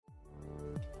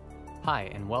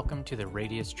Hi, and welcome to the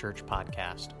Radius Church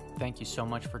podcast. Thank you so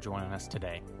much for joining us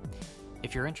today.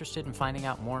 If you're interested in finding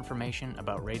out more information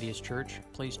about Radius Church,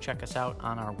 please check us out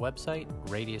on our website,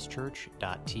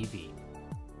 radiuschurch.tv.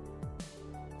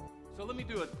 So let me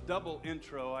do a double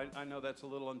intro. I know that's a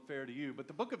little unfair to you, but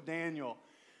the book of Daniel,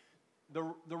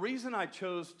 the reason I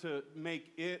chose to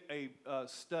make it a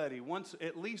study,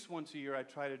 at least once a year I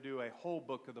try to do a whole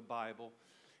book of the Bible.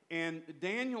 And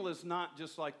Daniel is not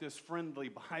just like this friendly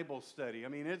Bible study. I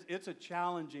mean, it's a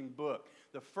challenging book.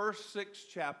 The first 6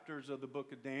 chapters of the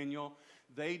book of Daniel,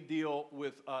 they deal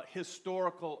with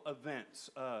historical events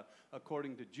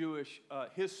according to Jewish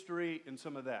history and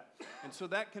some of that. And so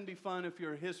that can be fun if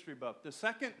you're a history buff. The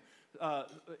second,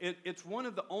 it's one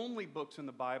of the only books in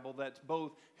the Bible that's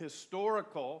both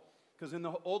historical, because in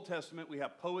the Old Testament, we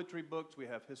have poetry books, we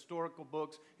have historical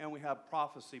books, and we have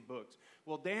prophecy books.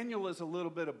 Well, Daniel is a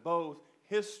little bit of both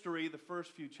history, the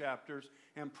first few chapters,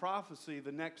 and prophecy,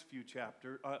 the next few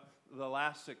chapters, the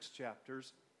last 6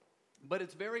 chapters. But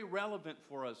it's very relevant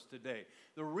for us today.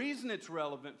 The reason it's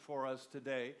relevant for us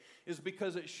today is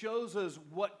because it shows us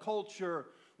what culture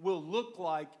will look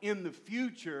like in the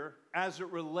future as it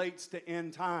relates to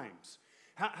end times.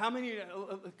 How many,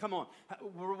 come on,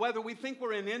 whether we think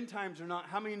we're in end times or not,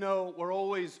 how many know we're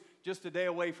always just a day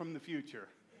away from the future?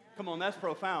 Come on, that's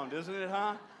profound, isn't it,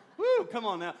 huh? Woo, come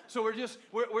on now. So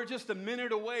we're just a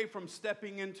minute away from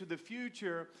stepping into the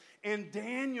future. And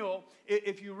Daniel,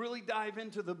 if you really dive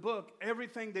into the book,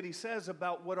 everything that he says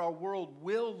about what our world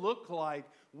will look like,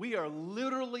 we are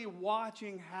literally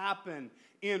watching happen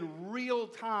in real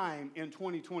time in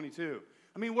 2022.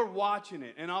 I mean, we're watching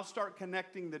it, and I'll start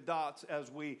connecting the dots as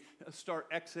we start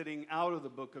exiting out of the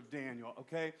book of Daniel,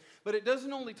 okay? But it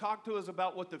doesn't only talk to us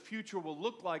about what the future will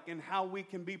look like and how we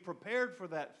can be prepared for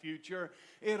that future.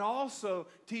 It also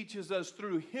teaches us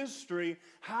through history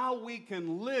how we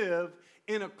can live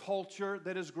in a culture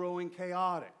that is growing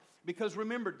chaotic. Because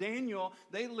remember, Daniel,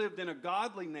 they lived in a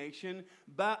godly nation.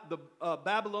 The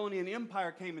Babylonian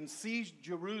Empire came and seized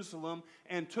Jerusalem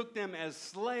and took them as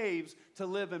slaves to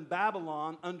live in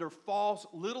Babylon under false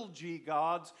little g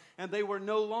gods, and they were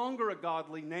no longer a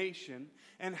godly nation.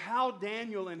 And how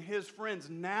Daniel and his friends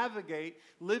navigate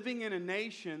living in a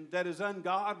nation that is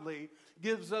ungodly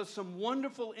gives us some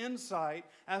wonderful insight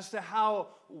as to how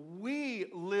we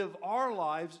live our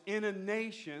lives in a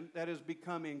nation that has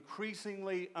become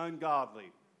increasingly ungodly.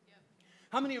 Yep.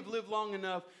 How many have lived long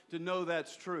enough to know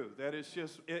that's true? That it's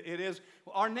just, it is.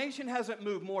 Our nation hasn't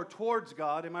moved more towards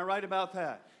God. Am I right about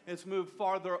that? It's moved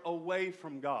farther away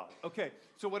from God. Okay,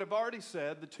 so what I've already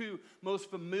said, the 2 most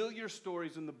familiar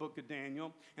stories in the book of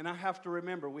Daniel, and I have to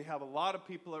remember, we have a lot of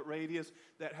people at Radius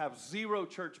that have 0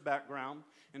 church background.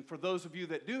 And for those of you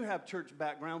that do have church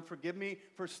background, forgive me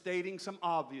for stating some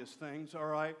obvious things, all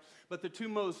right? But the 2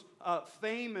 most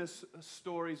famous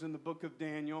stories in the book of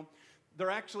Daniel, they're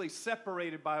actually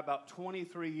separated by about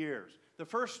 23 years. The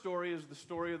first story is the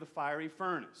story of the fiery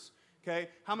furnace. Okay,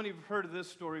 how many have heard of this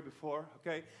story before?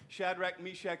 Okay, Shadrach,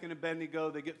 Meshach, and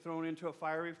Abednego, they get thrown into a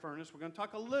fiery furnace. We're going to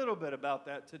talk a little bit about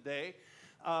that today.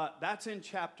 That's in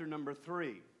chapter number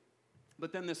 3.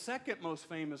 But then the second most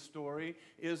famous story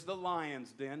is the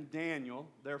lion's den. Daniel,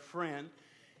 their friend,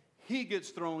 he gets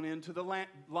thrown into the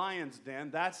lion's den.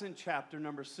 That's in chapter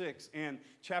number 6. And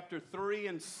chapter 3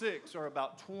 and 6 are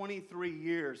about 23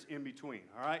 years in between,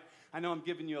 all right? I know I'm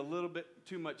giving you a little bit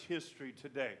too much history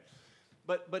today.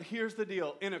 But here's the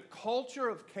deal. In a culture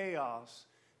of chaos,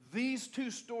 these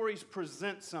 2 stories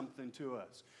present something to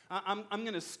us. I'm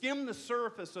going to skim the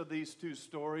surface of these 2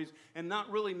 stories and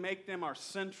not really make them our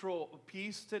central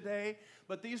piece today.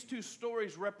 But these 2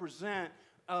 stories represent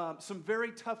some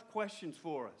very tough questions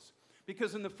for us.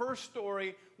 Because in the first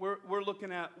story, we're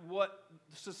looking at what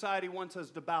society wants us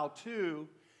to bow to.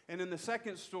 And in the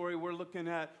second story, we're looking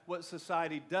at what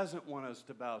society doesn't want us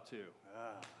to bow to.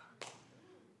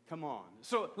 Come on.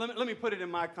 So let me put it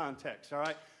in my context, all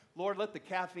right? Lord, let the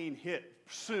caffeine hit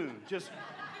soon. Just,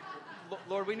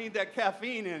 Lord, we need that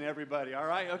caffeine in everybody, all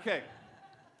right? Okay.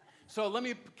 So let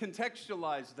me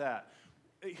contextualize that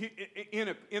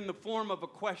in the form of a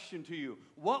question to you.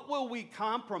 What will we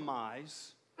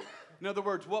compromise? In other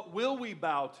words, what will we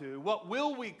bow to? What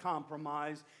will we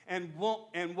compromise? And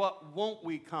what won't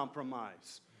we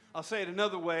compromise? I'll say it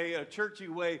another way, a churchy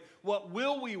way. What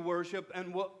will we worship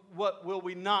and what will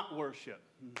we not worship?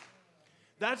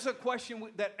 That's a question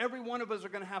that every one of us are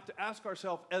going to have to ask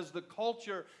ourselves as the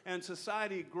culture and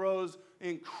society grows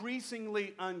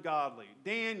increasingly ungodly.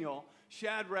 Daniel,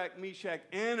 Shadrach, Meshach,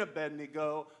 and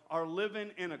Abednego are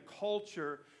living in a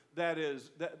culture that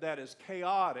is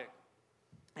chaotic,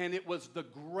 and it was the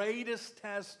greatest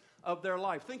test of their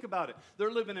life. Think about it.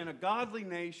 They're living in a godly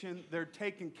nation. They're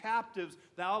taken captives.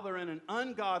 Now they're in an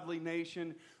ungodly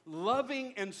nation,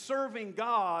 loving and serving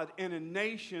God in a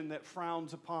nation that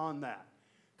frowns upon that.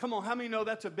 Come on, how many know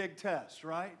that's a big test,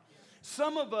 right?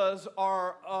 Some of us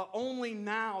are only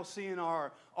now seeing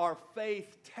our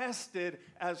faith tested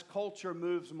as culture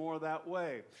moves more that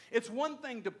way. It's one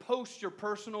thing to post your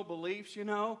personal beliefs, you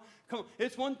know. Come on.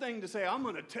 It's one thing to say, I'm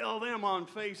going to tell them on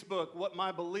Facebook what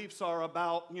my beliefs are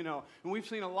about, you know. And we've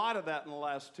seen a lot of that in the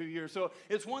last 2 years. So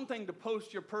it's one thing to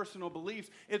post your personal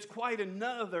beliefs. It's quite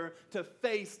another to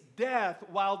face death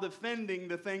while defending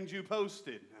the things you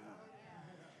posted.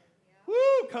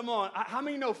 Woo, come on. How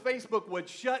many know Facebook would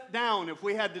shut down if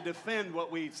we had to defend what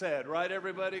we said, right,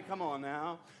 everybody? Come on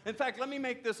now. In fact, let me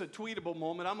make this a tweetable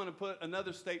moment. I'm going to put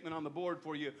another statement on the board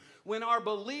for you. When our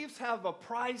beliefs have a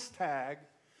price tag,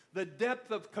 the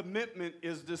depth of commitment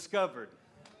is discovered.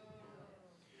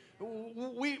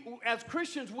 We, as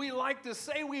Christians, we like to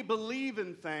say we believe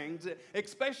in things,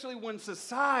 especially when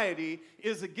society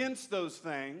is against those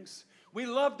things. We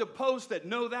love to post that,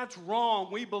 no, that's wrong,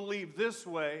 we believe this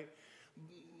way.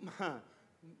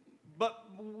 But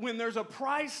when there's a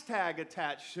price tag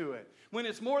attached to it, when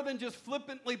it's more than just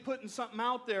flippantly putting something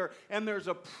out there and there's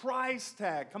a price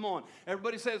tag, come on,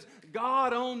 everybody says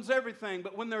God owns everything,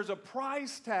 but when there's a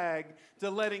price tag to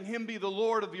letting Him be the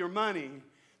Lord of your money,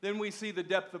 then we see the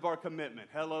depth of our commitment.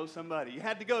 Hello, somebody. You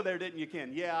had to go there, didn't you, Ken?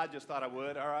 Yeah, I just thought I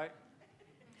would, all right?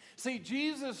 See,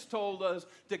 Jesus told us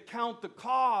to count the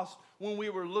cost when we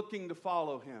were looking to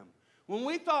follow Him. When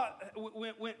we thought,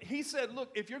 when He said,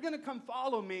 look, if you're going to come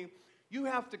follow me, you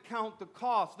have to count the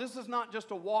cost. This is not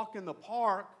just a walk in the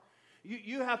park.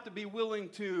 You have to be willing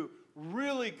to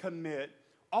really commit,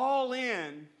 all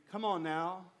in. Come on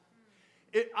now.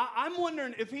 I'm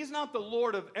wondering if He's not the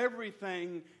Lord of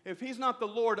everything, if He's not the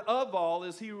Lord of all,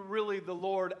 is He really the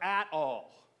Lord at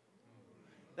all?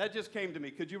 That just came to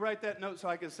me. Could you write that note so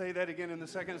I could say that again in the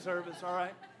second service? All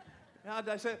right.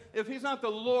 I said, if He's not the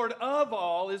Lord of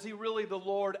all, is He really the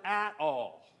Lord at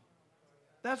all?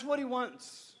 That's what He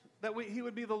wants, that He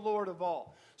would be the Lord of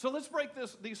all. So let's break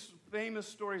these famous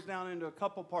stories down into a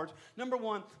couple parts. Number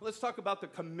one, let's talk about the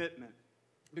commitment,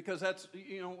 because that's,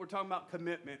 you know, we're talking about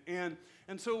commitment. And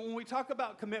so when we talk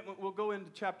about commitment, we'll go into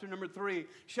chapter number 3.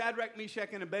 Shadrach, Meshach,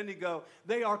 and Abednego,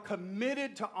 they are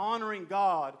committed to honoring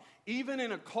God, even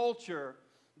in a culture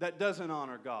that doesn't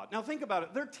honor God. Now think about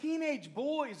it. They're teenage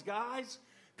boys, guys.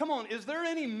 Come on, is there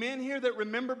any men here that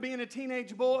remember being a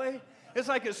teenage boy? It's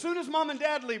like as soon as mom and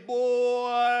dad leave,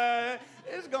 boy,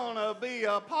 it's gonna be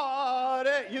a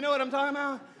party. You know what I'm talking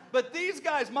about? But these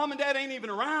guys, mom and dad ain't even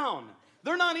around.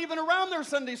 They're not even around their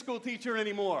Sunday school teacher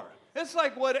anymore. It's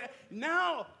like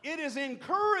now it is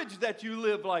encouraged that you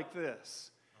live like this.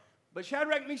 But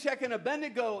Shadrach, Meshach, and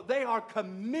Abednego, they are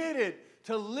committed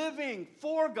to living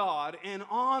for God and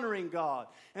honoring God.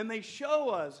 And they show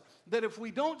us that if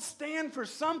we don't stand for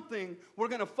something, we're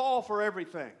going to fall for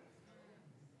everything.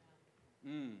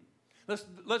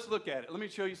 Let's look at it. Let me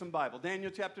show you some Bible.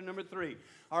 Daniel chapter number 3.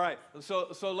 All right,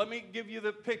 so let me give you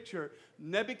the picture.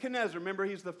 Nebuchadnezzar, remember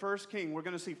he's the first king. We're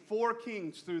going to see 4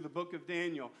 kings through the book of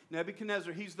Daniel.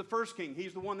 Nebuchadnezzar, he's the first king.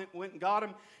 He's the one that went and got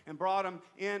him and brought him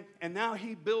in. And now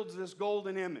he builds this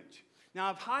golden image. Now,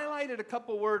 I've highlighted a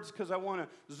couple words because I want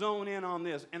to zone in on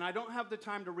this. And I don't have the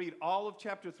time to read all of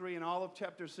chapter 3 and all of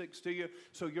chapter 6 to you,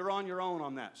 so you're on your own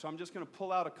on that. So I'm just going to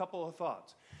pull out a couple of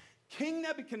thoughts. King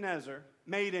Nebuchadnezzar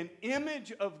made an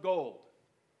image of gold,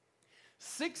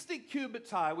 60 cubits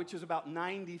high, which is about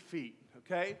 90 feet,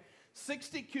 okay?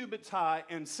 60 cubits high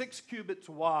and 6 cubits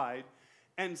wide,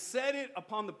 and set it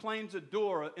upon the plains of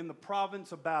Dura in the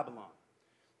province of Babylon.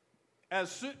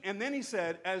 And then he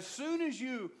said, as soon as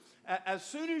you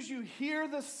hear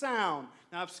the sound,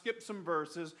 now I've skipped some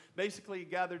verses, basically he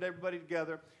gathered everybody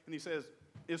together, and he says,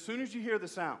 as soon as you hear the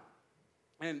sound,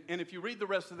 and if you read the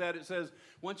rest of that, it says,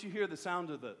 once you hear the sound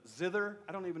of the zither,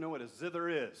 I don't even know what a zither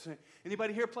is.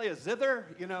 Anybody here play a zither?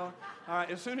 You know? All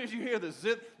right, as soon as you hear the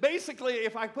zither, basically,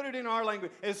 if I put it in our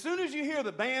language, as soon as you hear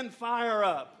the band fire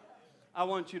up, I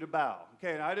want you to bow.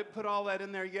 Okay, I didn't put all that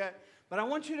in there yet, but I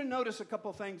want you to notice a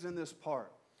couple things in this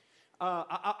part.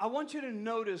 I want you to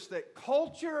notice that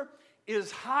culture is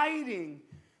hiding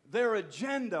their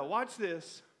agenda, watch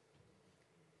this,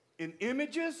 in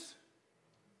images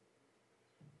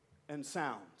and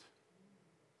sound.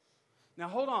 Now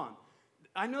hold on.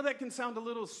 I know that can sound a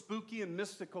little spooky and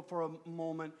mystical for a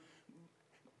moment,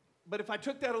 But if I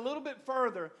took that a little bit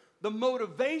further, the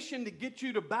motivation to get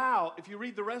you to bow, if you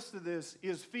read the rest of this,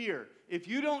 is fear. If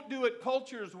you don't do it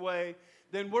culture's way,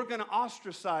 then we're going to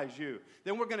ostracize you.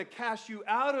 Then we're going to cast you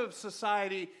out of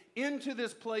society into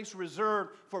this place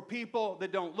reserved for people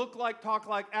that don't look like, talk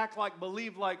like, act like,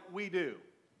 believe like we do.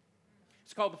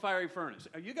 It's called the fiery furnace.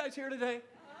 Are you guys here today?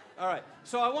 All right.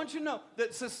 So I want you to know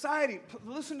that society,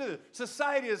 listen to this,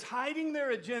 society is hiding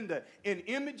their agenda in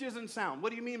images and sound. What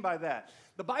do you mean by that?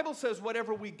 The Bible says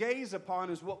whatever we gaze upon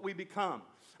is what we become.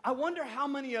 I wonder how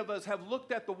many of us have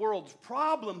looked at the world's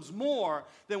problems more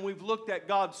than we've looked at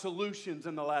God's solutions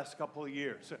in the last couple of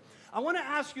years. I want to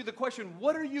ask you the question,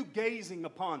 what are you gazing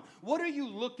upon? What are you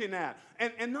looking at?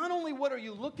 And not only what are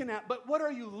you looking at, but what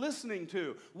are you listening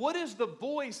to? What is the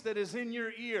voice that is in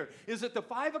your ear? Is it the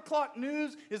 5 o'clock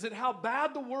news? Is it how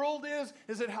bad the world is?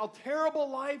 Is it how terrible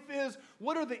life is?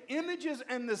 What are the images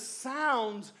and the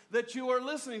sounds that you are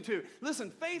listening to?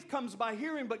 Listen, faith comes by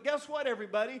hearing, but guess what,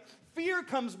 everybody? Fear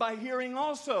comes by hearing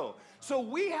also. So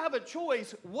we have a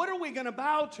choice. What are we going to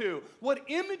bow to? What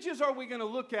images are we going to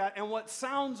look at? And what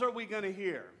sounds are we going to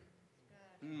hear?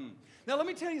 Now, let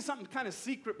me tell you something kind of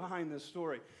secret behind this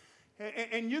story.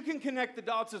 And you can connect the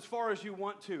dots as far as you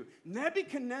want to.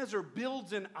 Nebuchadnezzar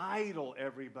builds an idol,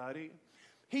 everybody.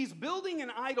 He's building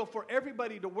an idol for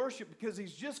everybody to worship because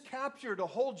he's just captured a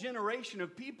whole generation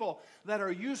of people that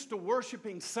are used to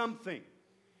worshiping something.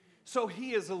 So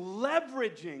he is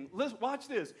leveraging, watch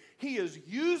this, he is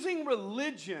using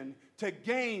religion to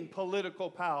gain political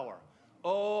power.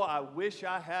 Oh, I wish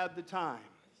I had the time.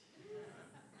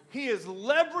 He is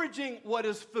leveraging what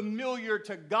is familiar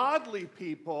to godly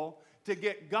people to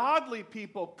get godly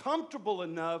people comfortable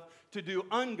enough to do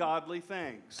ungodly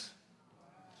things.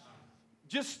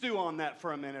 Just stew on that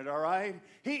for a minute, all right?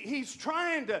 He's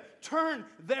trying to turn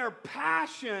their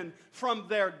passion from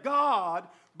their God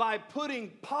by putting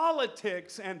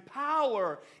politics and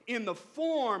power in the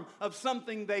form of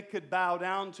something they could bow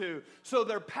down to. So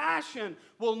their passion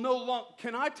will no longer,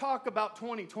 can I talk about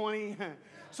 2020?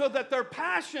 So that their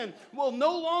passion will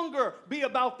no longer be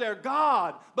about their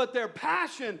God, but their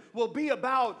passion will be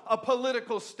about a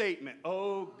political statement.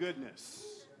 Oh, goodness.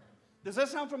 Does that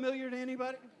sound familiar to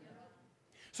anybody?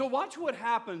 So watch what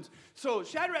happens. So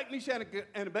Shadrach, Meshach,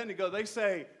 and Abednego, they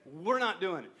say, we're not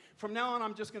doing it. From now on,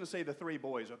 I'm just going to say the 3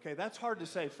 boys, okay? That's hard to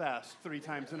say fast 3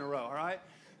 times in a row, all right?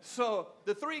 So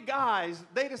the 3 guys,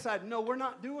 they decide, no, we're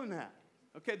not doing that.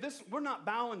 Okay, we're not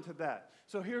bowing to that.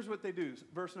 So here's what they do.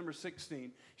 Verse number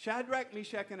 16. Shadrach,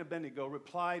 Meshach, and Abednego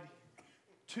replied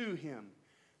to him.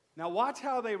 Now watch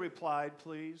how they replied,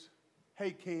 please.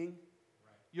 Hey, King,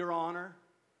 Your Honor,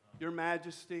 Your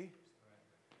Majesty.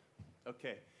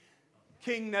 Okay.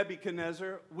 King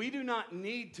Nebuchadnezzar, we do not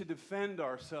need to defend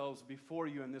ourselves before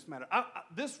you in this matter.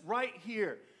 This right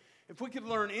here, if we could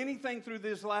learn anything through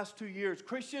these last 2 years,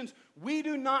 Christians, we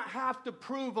do not have to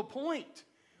prove a point.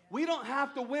 We don't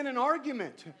have to win an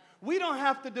argument. We don't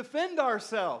have to defend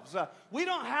ourselves. We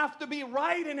don't have to be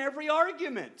right in every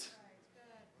argument.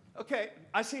 Okay,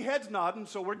 I see heads nodding,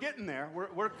 so we're getting there.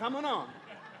 We're coming on.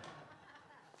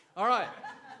 All right.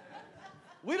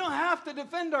 We don't have to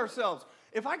defend ourselves.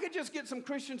 If I could just get some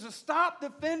Christians to stop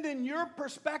defending your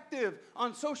perspective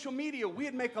on social media,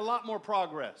 we'd make a lot more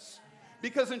progress.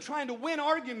 Because in trying to win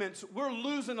arguments, we're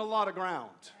losing a lot of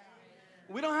ground.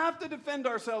 We don't have to defend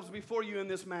ourselves before you in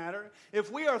this matter.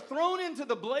 If we are thrown into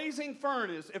the blazing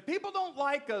furnace, if people don't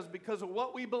like us because of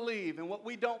what we believe and what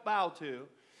we don't bow to,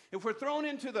 if we're thrown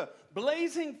into the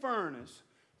blazing furnace,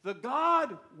 the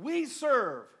God we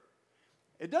serve,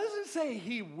 it doesn't say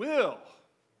He will.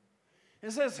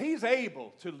 It says He's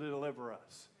able to deliver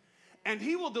us. And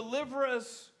He will deliver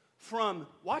us from,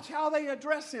 watch how they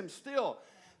address Him still.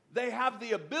 They have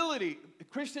the ability,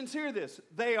 Christians hear this,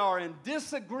 they are in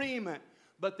disagreement,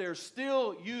 but they're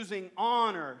still using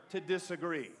honor to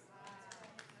disagree.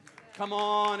 Come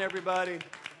on, everybody.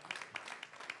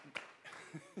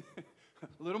 A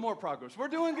little more progress. We're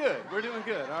doing good. We're doing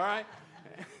good, all right?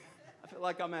 I feel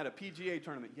like I'm at a PGA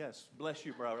tournament. Yes, bless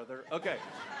you, brother. Okay.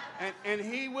 And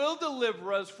He will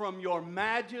deliver us from your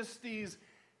majesty's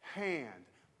hand.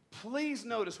 Please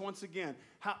notice once again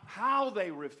how they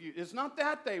refuse. It's not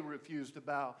that they refuse to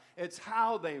bow. It's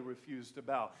how they refuse to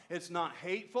bow. It's not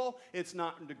hateful. It's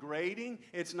not degrading.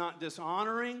 It's not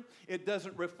dishonoring. It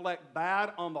doesn't reflect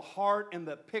bad on the heart and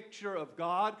the picture of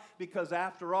God, because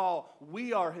after all,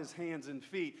 we are His hands and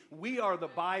feet. We are the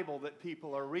Bible that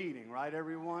people are reading, right,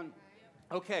 everyone?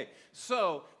 Okay,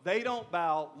 so they don't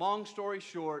bow. Long story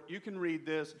short, you can read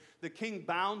this. The king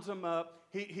bounds them up.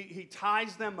 he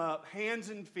ties them up, hands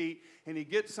and feet, and he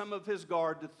gets some of his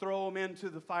guard to throw them into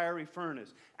the fiery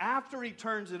furnace. After he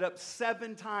turns it up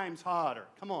 7 times hotter,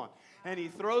 come on, and he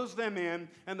throws them in,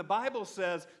 and the Bible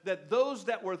says that those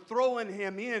that were throwing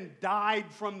him in died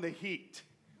from the heat.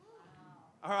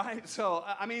 All right, so,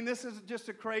 I mean, this is just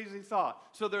a crazy thought.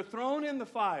 So they're thrown in the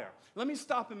fire. Let me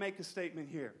stop and make a statement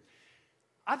here.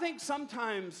 I think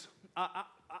sometimes,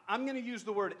 I'm going to use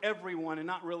the word everyone and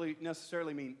not really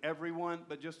necessarily mean everyone,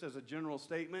 but just as a general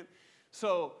statement.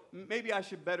 So maybe I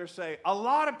should better say, a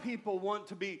lot of people want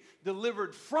to be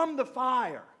delivered from the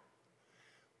fire.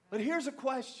 But here's a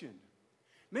question.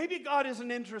 Maybe God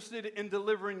isn't interested in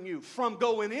delivering you from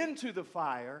going into the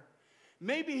fire.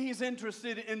 Maybe He's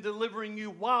interested in delivering you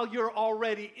while you're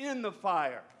already in the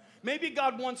fire. Maybe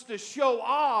God wants to show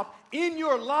off in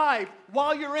your life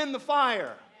while you're in the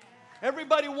fire.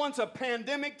 Everybody wants a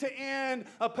pandemic to end,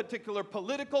 a particular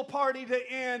political party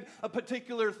to end, a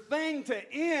particular thing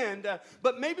to end.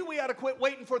 But maybe we ought to quit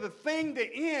waiting for the thing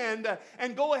to end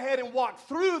and go ahead and walk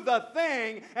through the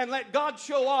thing and let God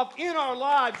show off in our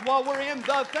lives while we're in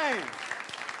the thing.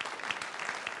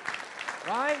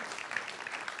 Right?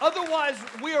 Otherwise,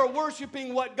 we are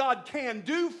worshiping what God can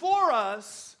do for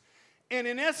us and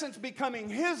in essence becoming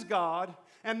His God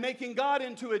and making God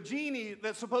into a genie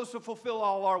that's supposed to fulfill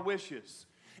all our wishes.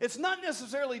 It's not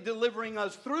necessarily delivering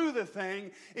us through the thing.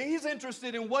 He's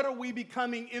interested in what are we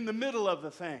becoming in the middle of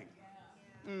the thing.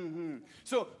 Mm-hmm.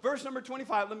 So verse number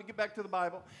 25, let me get back to the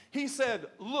Bible. He said,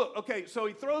 look, okay, so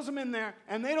he throws them in there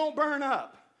and they don't burn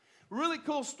up. Really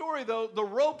cool story though, the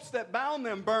ropes that bound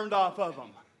them burned off of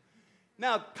them.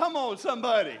 Now, come on,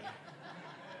 somebody.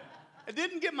 I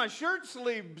didn't get my shirt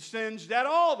sleeve singed at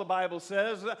all, the Bible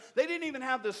says. They didn't even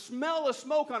have the smell of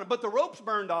smoke on them, but the ropes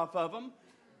burned off of them.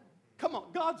 Come on,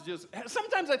 God's just,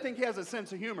 sometimes I think He has a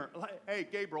sense of humor. Like, hey,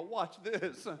 Gabriel, watch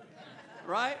this.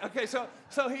 Right? Okay, so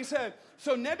he said,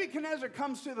 so Nebuchadnezzar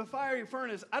comes to the fiery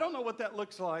furnace. I don't know what that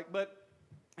looks like,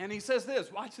 and he says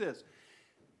this, watch this.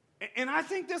 And I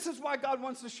think this is why God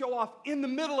wants to show off in the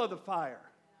middle of the fire.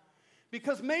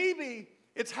 Because maybe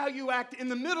it's how you act in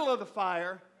the middle of the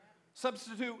fire.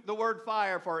 Substitute the word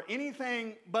fire for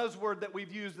anything buzzword that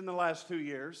we've used in the last 2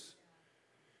 years.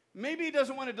 Maybe He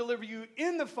doesn't want to deliver you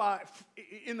in the fire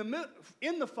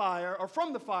or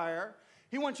from the fire.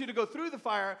 He wants you to go through the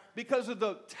fire because of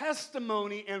the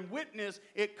testimony and witness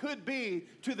it could be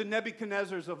to the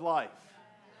Nebuchadnezzars of life.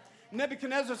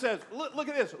 Nebuchadnezzar says, look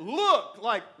at this. Look,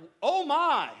 like, oh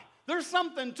my, there's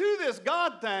something to this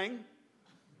God thing.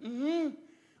 Mm-hmm.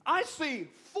 I see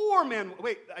 4 men.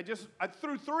 Wait, I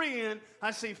threw 3 in.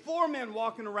 I see 4 men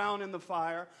walking around in the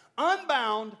fire,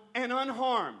 unbound and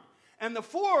unharmed. And the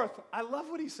 4th, I love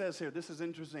what he says here. This is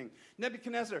interesting.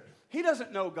 Nebuchadnezzar, he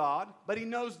doesn't know God, but he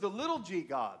knows the little g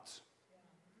gods.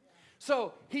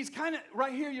 So he's kind of,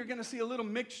 right here you're going to see a little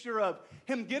mixture of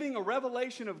him getting a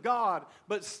revelation of God,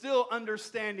 but still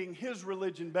understanding his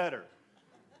religion better.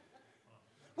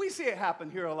 We see it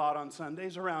happen here a lot on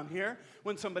Sundays around here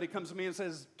when somebody comes to me and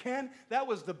says, Ken, that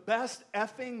was the best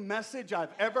effing message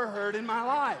I've ever heard in my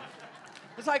life.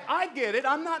 It's like, I get it.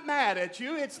 I'm not mad at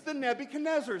you. It's the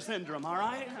Nebuchadnezzar syndrome, all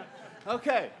right?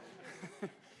 Okay.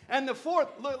 And the 4th,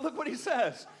 look what he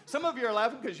says. Some of you are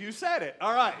laughing because you said it.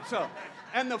 All right, so,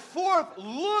 and the 4th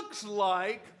looks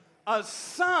like a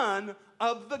son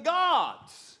of the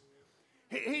gods.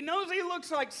 He knows he looks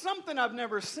like something I've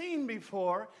never seen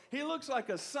before. He looks like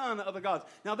a son of the gods.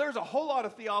 Now, there's a whole lot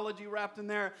of theology wrapped in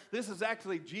there. This is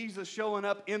actually Jesus showing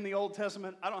up in the Old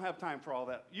Testament. I don't have time for all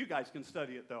that. You guys can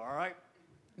study it, though, all right?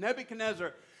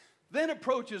 Nebuchadnezzar then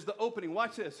approaches the opening.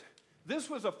 Watch this. This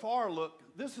was a far look.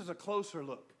 This is a closer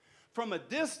look. From a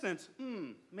distance,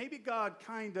 maybe God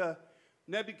kind of,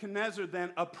 Nebuchadnezzar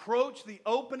then approached the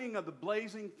opening of the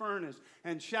blazing furnace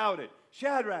and shouted,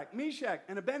 Shadrach, Meshach,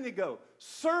 and Abednego,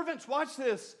 servants, watch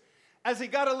this. As he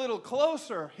got a little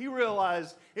closer, he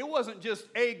realized it wasn't just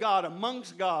a God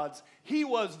amongst gods. He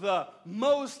was the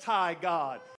Most High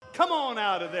God. Come on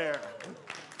out of there.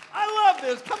 I love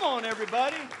this. Come on,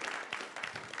 everybody.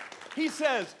 He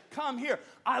says, come here.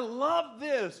 I love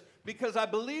this because I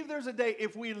believe there's a day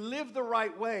if we live the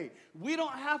right way, we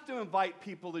don't have to invite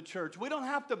people to church. We don't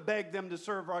have to beg them to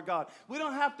serve our God. We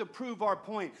don't have to prove our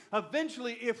point.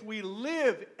 Eventually, if we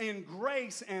live in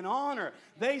grace and honor,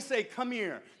 they say, come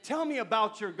here. Tell me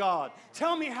about your God.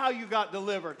 Tell me how you got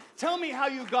delivered. Tell me how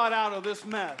you got out of this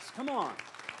mess. Come on.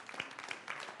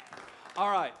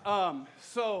 All right.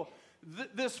 So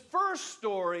this first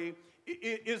story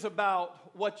is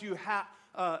about what you have.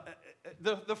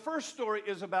 The first story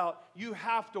is about you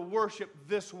have to worship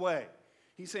this way.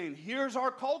 He's saying, here's our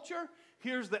culture,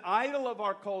 Here's the idol of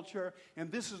our culture,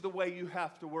 and this is the way you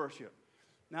have to worship.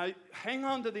 Now, hang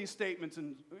on to these statements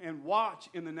and watch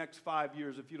in the next 5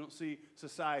 years if you don't see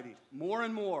society more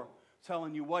and more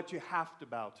telling you what you have to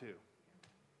bow to.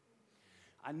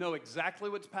 I know exactly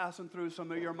what's passing through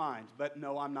some of your minds, but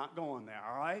no, I'm not going there,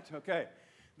 all right? Okay.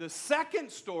 The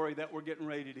second story that we're getting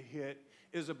ready to hit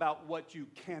is about what you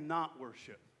cannot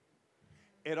worship.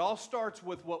 It all starts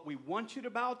with what we want you to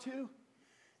bow to,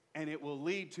 and it will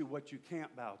lead to what you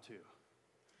can't bow to.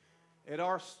 It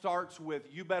all starts with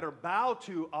you better bow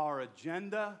to our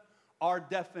agenda, our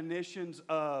definitions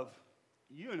of,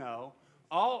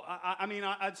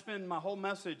 I'd spend my whole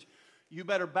message, you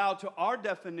better bow to our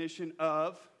definition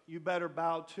of, you better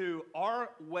bow to our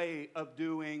way of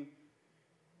doing,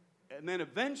 and then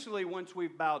eventually once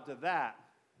we've bowed to that,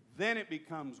 then it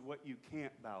becomes what you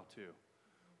can't bow to,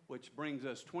 which brings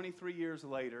us 23 years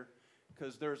later,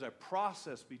 because there's a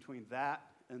process between that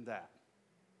and that.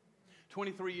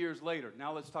 23 years later,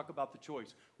 now let's talk about the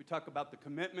choice. We talk about the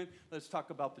commitment, let's talk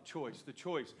about the choice. The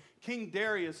choice. King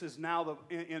Darius is now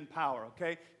in power,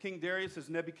 okay? King Darius is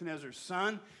Nebuchadnezzar's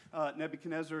son.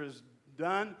 Nebuchadnezzar is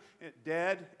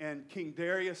dead, and King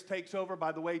Darius takes over.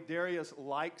 By the way, Darius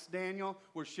likes Daniel.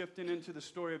 We're shifting into the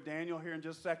story of Daniel here in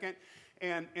just a second.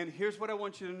 And here's what I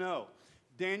want you to know.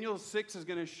 Daniel 6 is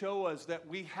going to show us that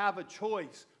we have a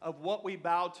choice of what we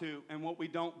bow to and what we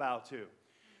don't bow to.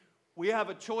 We have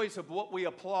a choice of what we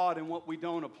applaud and what we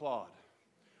don't applaud.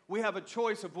 We have a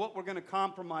choice of what we're going to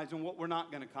compromise and what we're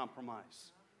not going to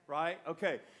compromise, right?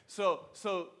 Okay,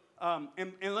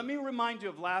 and let me remind you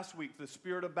of last week, the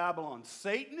spirit of Babylon.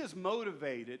 Satan is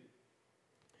motivated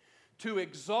to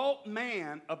exalt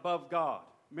man above God.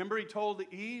 Remember he told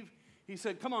Eve, he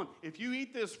said, come on, if you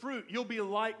eat this fruit, you'll be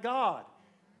like God.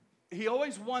 He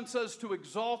always wants us to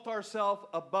exalt ourselves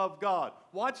above God.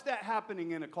 Watch that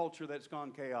happening in a culture that's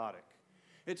gone chaotic.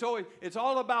 It's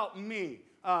all about me.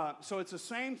 So it's the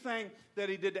same thing that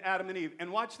he did to Adam and Eve. And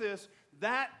watch this.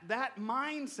 That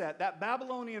mindset, that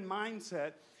Babylonian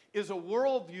mindset, is a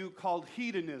worldview called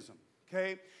hedonism.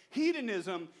 Okay?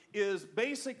 Hedonism is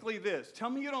basically this. Tell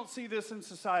me you don't see this in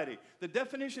society. The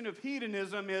definition of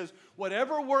hedonism is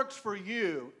whatever works for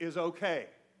you is okay.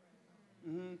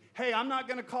 Mm-hmm. Hey, I'm not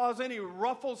going to cause any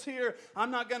ruffles here. I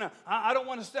don't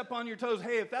want to step on your toes.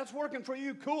 Hey, if that's working for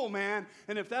you, cool, man.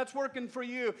 And if that's working for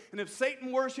you, and if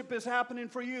Satan worship is happening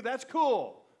for you, that's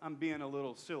cool. I'm being a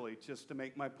little silly just to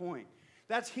make my point.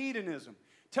 That's hedonism.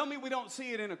 Tell me we don't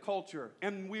see it in a culture,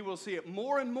 and we will see it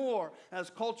more and more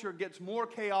as culture gets more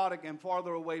chaotic and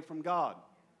farther away from God.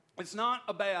 It's not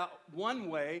about one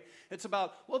way. It's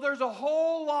about, well, there's a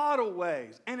whole lot of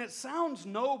ways. And it sounds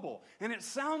noble, and it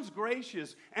sounds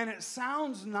gracious, and it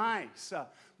sounds nice.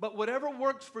 But whatever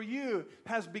works for you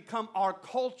has become our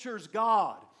culture's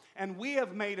God. And we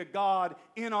have made a God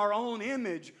in our own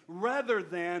image rather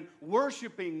than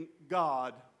worshiping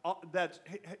God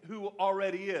who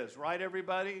already is. Right,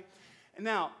 everybody?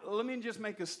 Now, let me just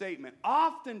make a statement.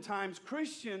 Oftentimes,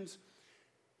 Christians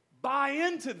buy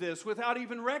into this without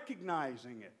even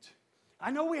recognizing it.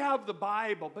 I know we have the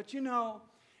Bible, but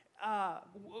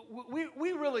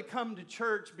we really come to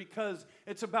church because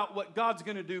it's about what God's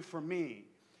going to do for me.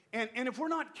 And if we're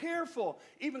not careful,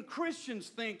 even Christians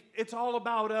think it's all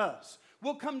about us.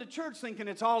 We'll come to church thinking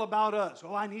it's all about us.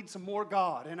 Oh, I need some more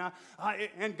God.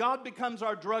 And God becomes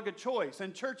our drug of choice.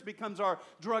 And church becomes our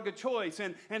drug of choice.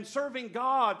 And serving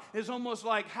God is almost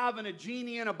like having a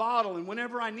genie in a bottle. And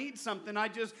whenever I need something, I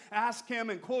just ask Him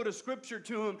and quote a scripture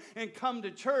to Him and come to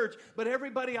church. But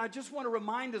everybody, I just want to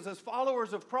remind us as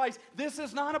followers of Christ, this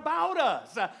is not about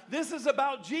us. This is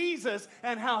about Jesus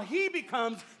and how He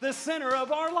becomes the center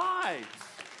of our lives.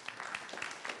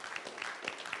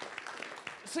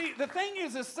 See, the thing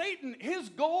is Satan, his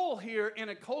goal here in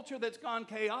a culture that's gone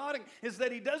chaotic is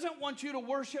that he doesn't want you to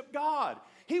worship God.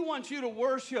 He wants you to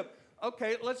worship.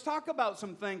 Okay, let's talk about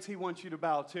some things he wants you to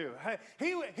bow to.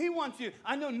 He wants you,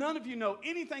 I know none of you know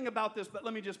anything about this, but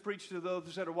let me just preach to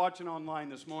those that are watching online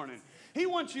this morning. He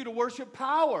wants you to worship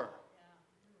power.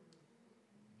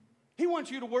 He wants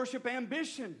you to worship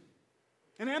ambition.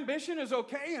 And ambition is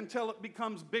okay until it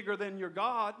becomes bigger than your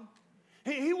God.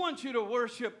 He wants you to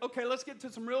worship, okay, let's get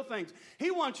to some real things.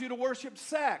 He wants you to worship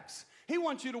sex. He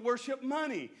wants you to worship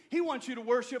money. He wants you to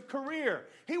worship career.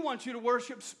 He wants you to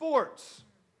worship sports.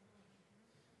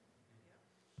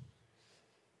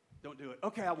 Don't do it.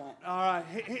 Okay, I won't. All right.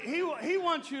 He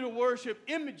wants you to worship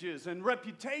images and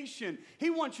reputation.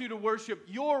 He wants you to worship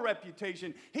your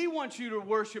reputation. He wants you to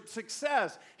worship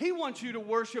success. He wants you to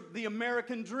worship the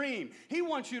American dream. He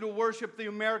wants you to worship the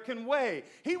American way.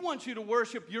 He wants you to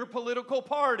worship your political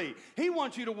party. He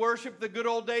wants you to worship the good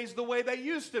old days the way they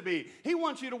used to be. He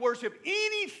wants you to worship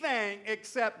anything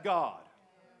except God.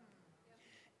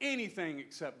 Anything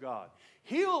except God.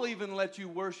 He'll even let you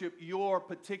worship your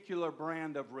particular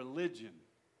brand of religion.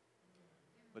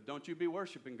 But don't you be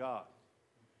worshiping God.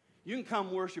 You can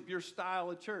come worship your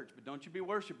style of church, but don't you be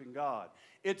worshiping God.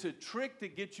 It's a trick to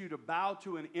get you to bow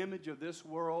to an image of this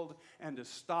world and to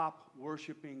stop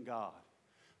worshiping God.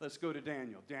 Let's go to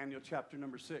Daniel. Daniel chapter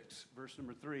number 6, verse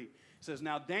number 3. It says,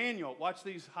 now Daniel, watch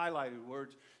these highlighted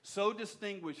words, so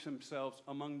distinguished himself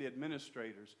among the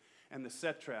administrators and the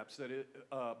satraps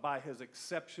by his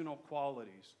exceptional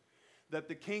qualities, that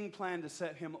the king planned to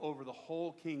set him over the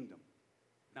whole kingdom.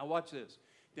 Now watch this.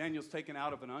 Daniel's taken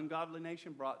out of an ungodly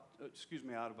nation,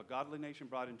 out of a godly nation,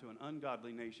 brought into an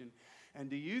ungodly nation. And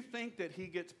do you think that he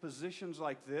gets positions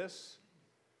like this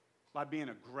by being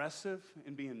aggressive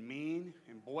and being mean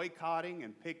and boycotting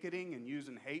and picketing and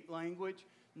using hate language?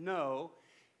 No.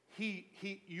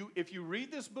 If you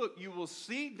read this book, you will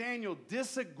see Daniel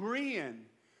disagreeing,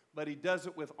 but he does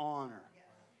it with honor.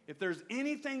 If there's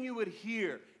anything you would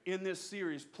hear in this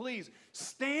series, please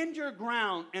stand your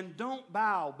ground and don't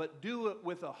bow, but do it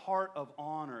with a heart of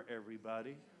honor,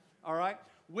 everybody. All right?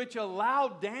 Which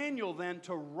allowed Daniel then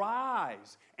to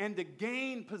rise and to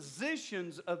gain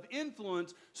positions of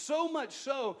influence, so much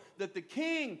so that the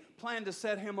king planned to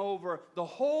set him over the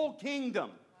whole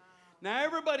kingdom. Now,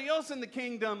 everybody else in the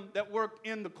kingdom that worked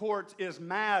in the courts is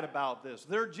mad about this.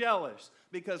 They're jealous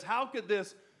because how could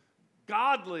this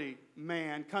godly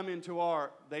man come into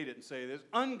our, they didn't say this,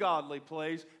 ungodly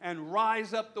place and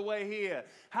rise up the way he is?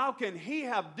 How can he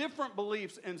have different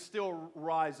beliefs and still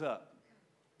rise up?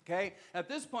 Okay? At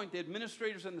this point, the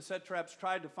administrators and the satraps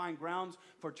tried to find grounds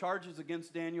for charges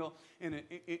against Daniel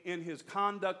in his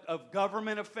conduct of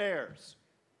government affairs.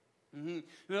 In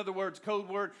other words, code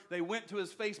word, they went to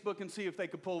his Facebook and see if they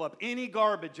could pull up any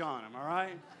garbage on him, all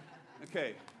right?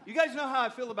 Okay. You guys know how I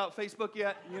feel about Facebook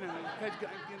yet? You know,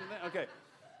 okay.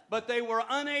 But they were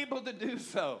unable to do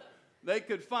so. They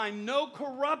could find no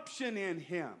corruption in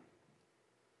him.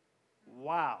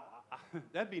 Wow.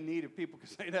 That'd be neat if people could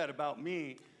say that about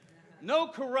me. No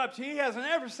corruption. He hasn't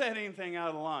ever said anything out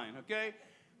of line, okay?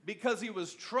 Because he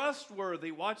was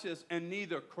trustworthy, watch this, and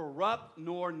neither corrupt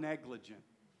nor negligent.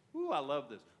 Ooh, I love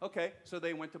this. Okay, so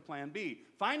they went to plan B.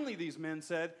 Finally, these men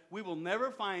said, we will never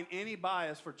find any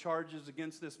bias for charges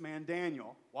against this man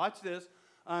Daniel. Watch this.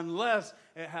 Unless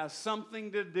it has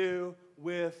something to do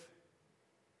with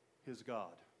his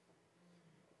God.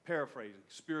 Paraphrasing,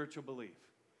 spiritual belief.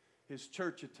 His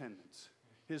church attendance.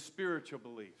 His spiritual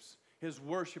beliefs. His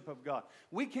worship of God.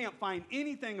 We can't find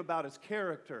anything about his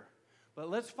character. But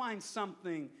let's find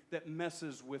something that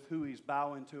messes with who he's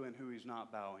bowing to and who he's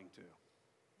not bowing to.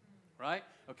 Right?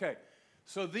 Okay.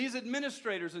 So these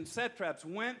administrators and satraps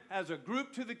went as a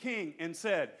group to the king and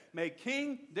said, may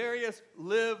King Darius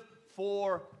live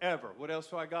forever. What else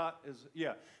do I got?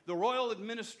 The royal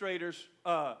administrators,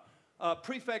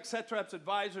 prefects, satraps,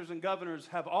 advisors, and governors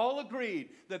have all agreed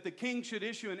that the king should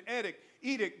issue an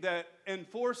edict that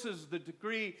enforces the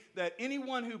decree that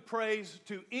anyone who prays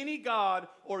to any god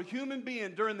or human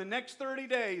being during the next 30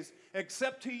 days,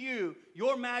 except to you,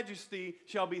 your majesty,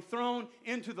 shall be thrown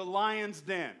into the lion's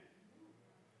den.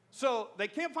 So they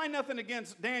can't find nothing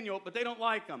against Daniel, but they don't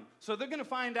like him. So they're going to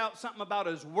find out something about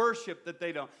his worship that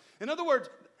they don't. In other words,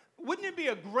 wouldn't it be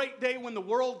a great day when the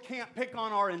world can't pick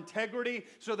on our integrity,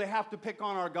 so they have to pick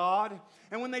on our God?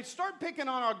 And when they start picking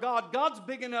on our God, God's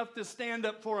big enough to stand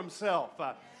up for himself.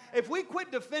 If we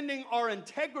quit defending our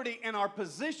integrity and our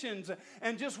positions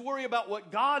and just worry about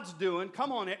what God's doing,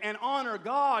 come on, and honor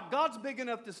God, God's big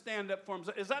enough to stand up for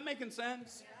himself. Is that making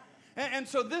sense? And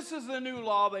so this is the new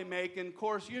law they make. And, of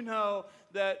course, you know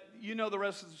the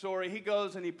rest of the story. He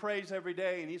goes and he prays every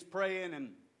day, and he's praying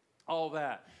and all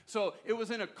that. So it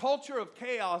was in a culture of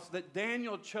chaos that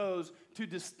Daniel chose to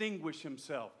distinguish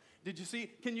himself. Did you see?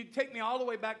 Can you take me all the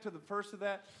way back to the first of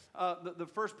that, the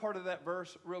first part of that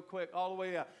verse real quick, all the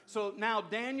way out? So now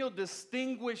Daniel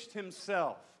distinguished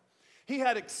himself. He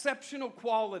had exceptional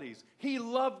qualities. He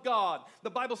loved God. The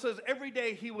Bible says every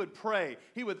day he would pray.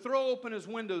 He would throw open his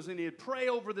windows and he'd pray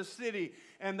over the city.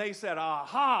 And they said,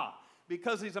 aha,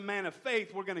 because he's a man of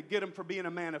faith, we're going to get him for being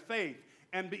a man of faith.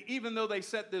 And even though they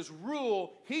set this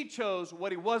rule, he chose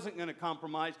what he wasn't going to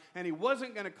compromise, and he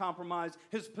wasn't going to compromise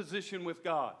his position with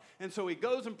God. And so he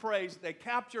goes and prays. They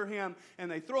capture him,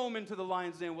 and they throw him into the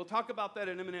lion's den. We'll talk about that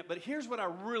in a minute, but here's what I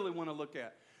really want to look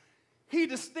at. He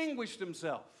distinguished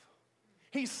himself.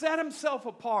 He set himself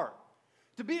apart.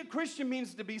 To be a Christian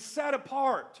means to be set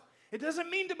apart. It doesn't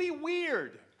mean to be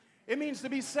weird. It means to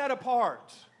be set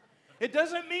apart. It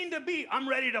doesn't mean to be, I'm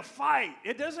ready to fight.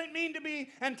 It doesn't mean to be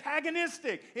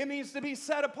antagonistic. It means to be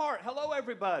set apart. Hello,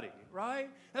 everybody, right?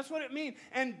 That's what it means.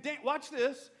 And watch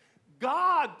this.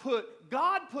 God put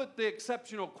the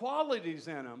exceptional qualities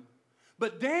in him,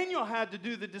 but Daniel had to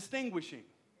do the distinguishing.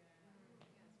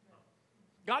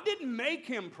 God didn't make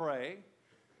him pray.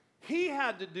 He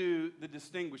had to do the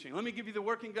distinguishing. Let me give you the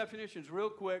working definitions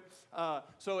real quick.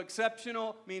 So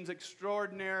exceptional means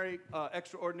extraordinary,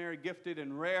 extraordinary, gifted,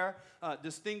 and rare.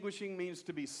 Distinguishing means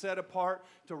to be set apart,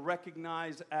 to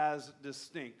recognize as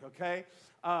distinct, okay?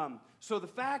 So the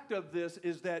fact of this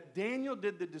is that Daniel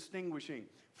did the distinguishing.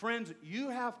 Friends, you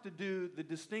have to do the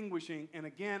distinguishing. And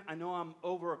again, I know I'm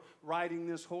overriding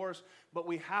this horse, but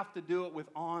we have to do it with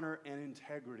honor and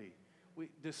integrity. We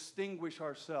distinguish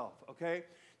ourselves, okay?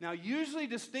 Now, usually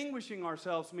distinguishing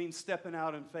ourselves means stepping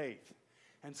out in faith.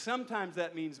 And sometimes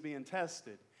that means being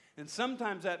tested. And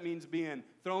sometimes that means being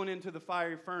thrown into the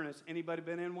fiery furnace. Anybody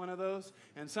been in one of those?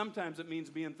 And sometimes it means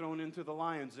being thrown into the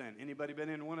lion's den. Anybody been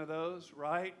in one of those,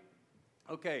 right?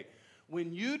 Okay,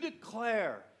 when you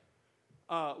declare,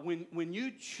 when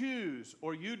you choose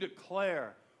or you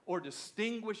declare or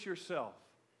distinguish yourself,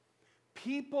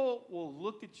 people will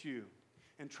look at you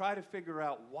and try to figure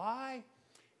out, why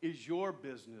is your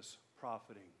business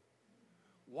profiting?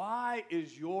 Why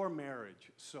is your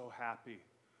marriage so happy?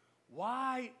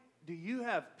 Why do you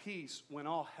have peace when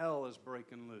all hell is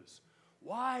breaking loose?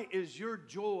 Why is your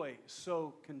joy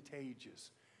so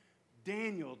contagious?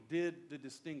 Daniel did the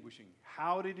distinguishing.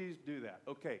 How did he do that?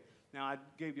 Okay, now I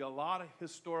gave you a lot of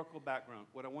historical background.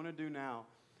 What I want to do now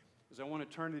is I want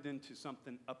to turn it into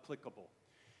something applicable.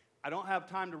 I don't have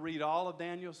time to read all of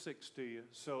Daniel 6 to you,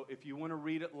 so if you want to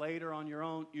read it later on your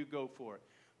own, you go for it.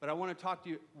 But I want to talk to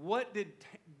you, what did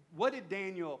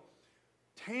Daniel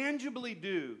tangibly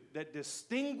do that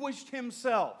distinguished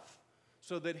himself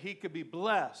so that he could be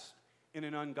blessed in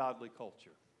an ungodly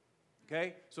culture?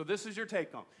 Okay? So this is your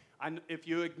take home. If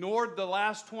you ignored the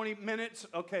last 20 minutes,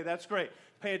 okay, that's great.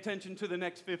 Pay attention to the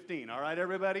next 15. All right,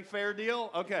 everybody? Fair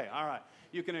deal? Okay, all right.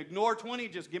 You can ignore 20,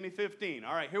 just give me 15.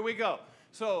 All right, here we go.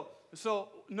 So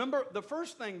the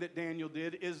first thing that Daniel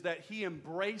did is that he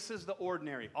embraces the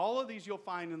ordinary. All of these you'll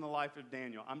find in the life of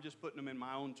Daniel. I'm just putting them in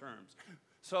my own terms.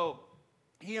 So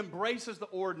he embraces the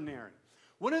ordinary.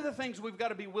 One of the things we've got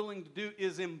to be willing to do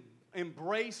is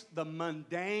embrace the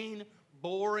mundane,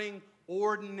 boring,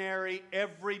 ordinary,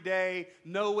 everyday,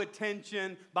 no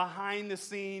attention, behind the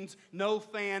scenes, no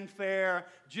fanfare,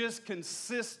 just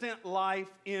consistent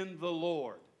life in the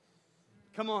Lord.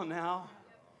 Come on now.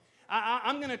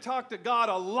 I'm going to talk to God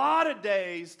a lot of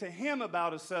days to Him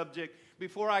about a subject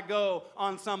before I go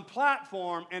on some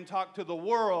platform and talk to the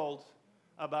world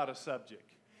about a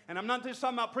subject. And I'm not just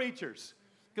talking about preachers,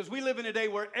 because we live in a day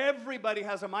where everybody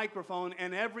has a microphone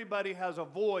and everybody has a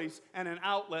voice and an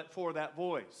outlet for that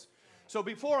voice. So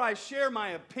before I share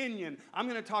my opinion, I'm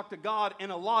going to talk to God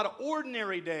in a lot of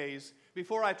ordinary days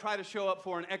before I try to show up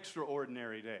for an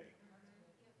extraordinary day.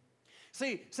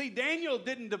 See, Daniel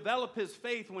didn't develop his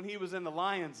faith when he was in the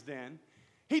lion's den.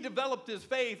 He developed his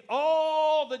faith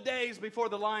all the days before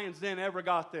the lion's den ever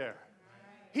got there.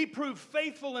 He proved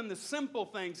faithful in the simple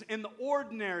things, in the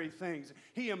ordinary things.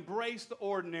 He embraced the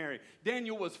ordinary.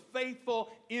 Daniel was faithful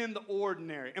in the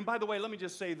ordinary. And by the way, let me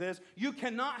just say this. You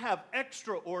cannot have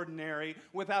extraordinary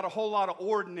without a whole lot of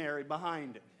ordinary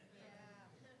behind it.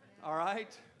 All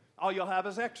right? All you'll have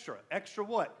is extra. Extra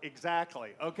what?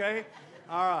 Exactly. Okay?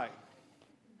 All right.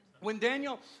 When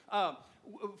Daniel,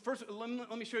 first,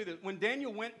 let me show you this. When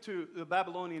Daniel went to the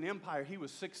Babylonian Empire, he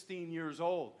was 16 years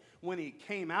old. When he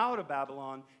came out of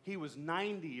Babylon, he was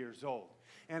 90 years old.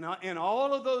 And in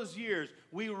all of those years,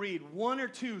 we read one or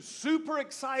two super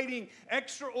exciting,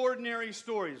 extraordinary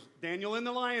stories. Daniel in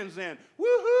the lion's den.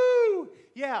 Woohoo!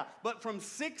 Yeah, but from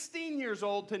 16 years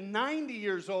old to 90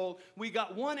 years old, we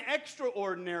got one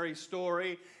extraordinary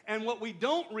story. And what we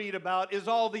don't read about is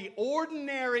all the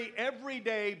ordinary,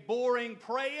 everyday, boring,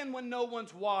 praying when no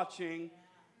one's watching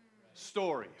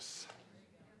stories.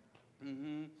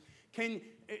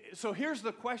 So here's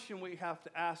the question we have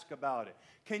to ask about it.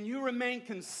 Can you remain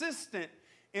consistent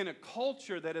in a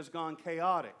culture that has gone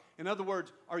chaotic? In other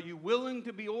words, are you willing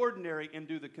to be ordinary and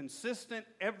do the consistent,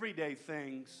 everyday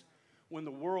things when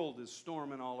the world is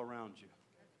storming all around you.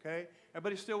 Okay?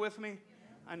 Everybody still with me?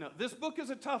 I know. This book is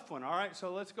a tough one, all right?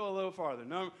 So let's go a little farther.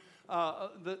 No,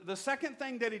 the second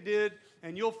thing that he did,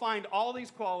 and you'll find all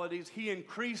these qualities, he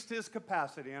increased his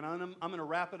capacity. And I'm going to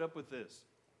wrap it up with this.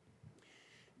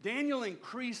 Daniel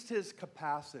increased his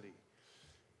capacity.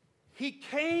 He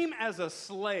came as a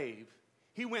slave.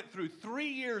 He went through 3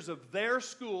 years of their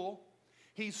school.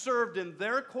 He served in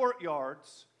their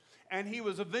courtyards. And he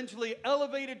was eventually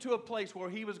elevated to a place where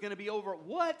he was going to be over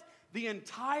what? The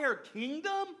entire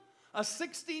kingdom? A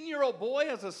 16-year-old boy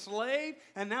as a slave,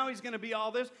 and now he's going to be all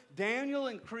this. Daniel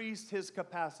increased his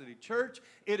capacity. Church,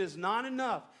 it is not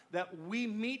enough that we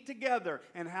meet together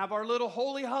and have our little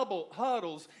holy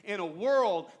huddles in a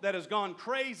world that has gone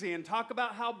crazy and talk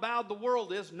about how bad the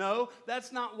world is. No,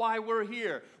 that's not why we're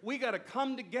here. We got to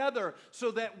come together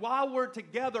so that while we're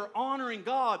together honoring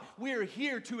God, we are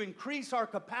here to increase our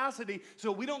capacity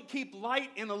so we don't keep light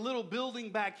in a little building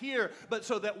back here, but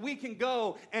so that we can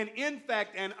go and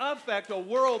infect and affect a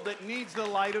world that needs the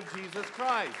light of Jesus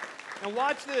Christ. And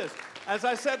watch this. As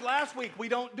I said last week, we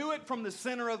don't do it from the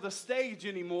center of the stage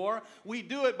anymore. We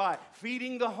do it by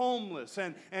feeding the homeless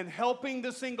and helping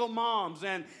the single moms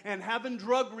and having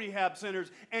drug rehab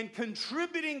centers and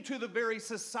contributing to the very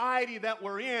society that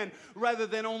we're in rather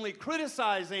than only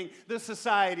criticizing the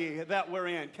society that we're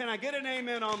in. Can I get an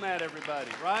amen on that, everybody,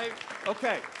 right?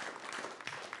 Okay.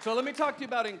 So let me talk to you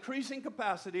about increasing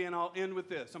capacity, and I'll end with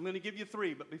this. I'm going to give you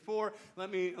 3, but before,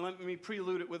 let me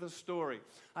prelude it with a story.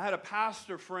 I had a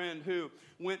pastor friend who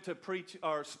went to preach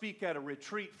or speak at a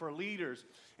retreat for leaders,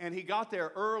 and he got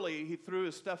there early. He threw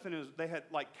his stuff in they had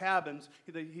like cabins.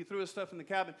 He threw his stuff in the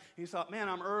cabin. He thought, man,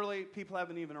 I'm early. People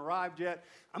haven't even arrived yet.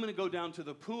 I'm going to go down to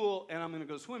the pool, and I'm going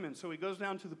to go swimming. So he goes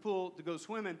down to the pool to go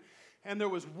swimming. And there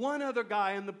was one other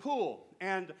guy in the pool.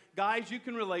 And guys, you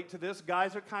can relate to this.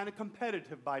 Guys are kind of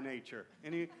competitive by nature.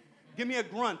 Give me a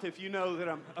grunt if you know that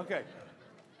I'm, okay.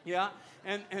 Yeah?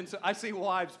 And so I see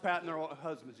wives patting their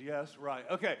husbands. Yes, right.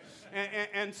 Okay.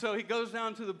 And so he goes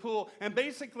down to the pool. And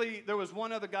basically, there was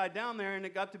one other guy down there, and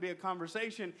it got to be a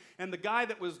conversation. And the guy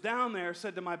that was down there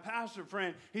said to my pastor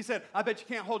friend, he said, I bet you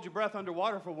can't hold your breath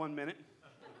underwater for 1 minute.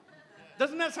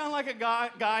 Doesn't that sound like a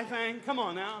guy thing? Come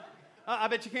on now. I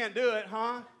bet you can't do it,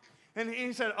 huh? And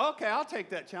he said, okay, I'll take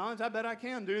that challenge. I bet I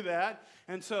can do that.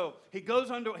 And so he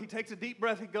takes a deep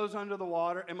breath, he goes under the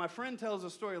water. And my friend tells a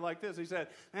story like this. He said,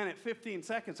 man, at 15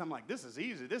 seconds, I'm like, this is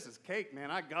easy. This is cake,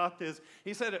 man. I got this.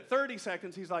 He said at 30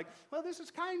 seconds, he's like, well, this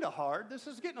is kind of hard. This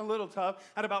is getting a little tough.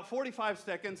 At about 45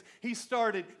 seconds, he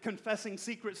started confessing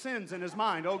secret sins in his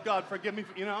mind. Oh, God, forgive me,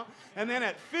 And then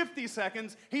at 50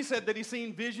 seconds, he said that he's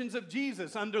seen visions of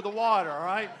Jesus under the water, all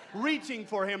right, reaching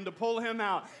for him to pull him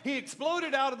out. He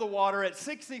exploded out of the water at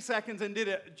 60 seconds and did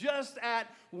it just at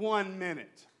 1 minute.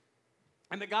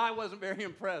 And the guy wasn't very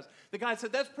impressed. The guy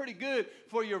said, that's pretty good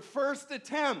for your first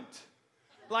attempt.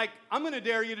 Like, I'm going to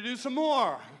dare you to do some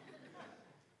more.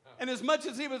 And as much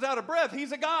as he was out of breath,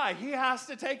 he's a guy. He has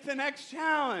to take the next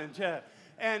challenge.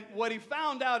 And what he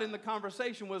found out in the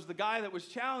conversation was the guy that was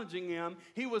challenging him,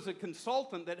 he was a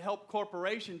consultant that helped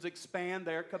corporations expand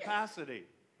their capacity.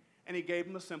 And he gave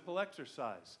him a simple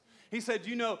exercise. He said,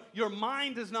 your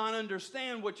mind does not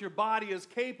understand what your body is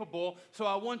capable, so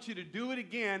I want you to do it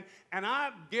again, and I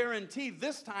guarantee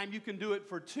this time you can do it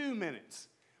for 2 minutes.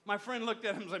 My friend looked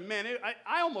at him and said, man,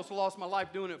 I almost lost my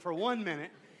life doing it for 1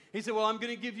 minute. He said, well, I'm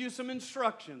going to give you some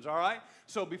instructions, all right?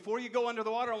 So before you go under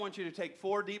the water, I want you to take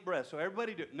 4 deep breaths. So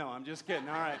everybody do it. No, I'm just kidding,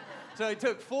 all right? So he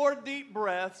took 4 deep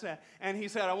breaths, and he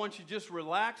said, I want you to just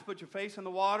relax, put your face in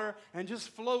the water, and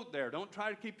just float there. Don't try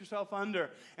to keep yourself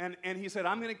under. And he said,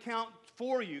 I'm going to count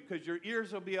for you because your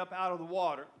ears will be up out of the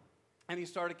water. And he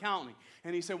started counting.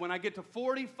 And he said, when I get to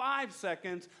 45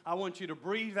 seconds, I want you to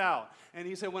breathe out. And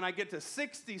he said, when I get to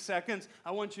 60 seconds,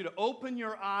 I want you to open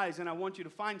your eyes and I want you to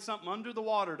find something under the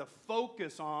water to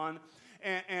focus on.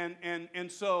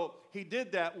 And so he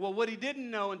did that. Well, what he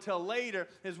didn't know until later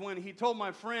is when he told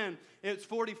my friend it's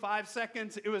 45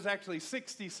 seconds, it was actually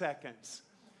 60 seconds.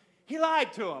 He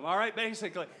lied to him, all right,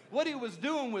 basically. What he was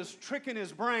doing was tricking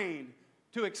his brain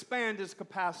to expand his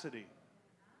capacity.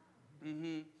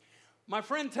 My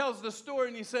friend tells the story,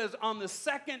 and he says on the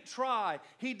second try,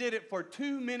 he did it for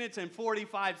 2 minutes and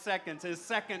 45 seconds, his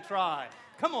second try.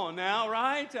 Come on now,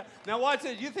 right? Now watch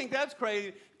this. You think that's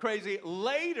crazy.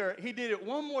 Later, he did it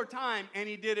one more time, and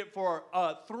he did it for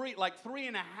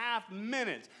 3.5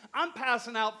 minutes. I'm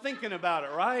passing out thinking about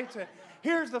it, right?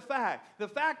 Here's the fact. The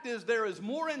fact is there is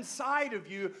more inside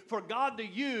of you for God to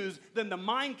use than the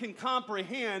mind can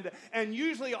comprehend, and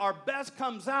usually our best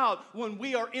comes out when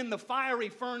we are in the fiery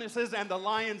furnaces and the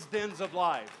lion's dens of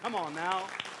life. Come on now.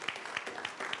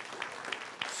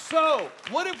 So,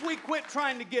 what if we quit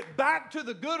trying to get back to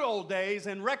the good old days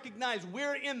and recognize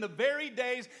we're in the very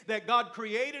days that God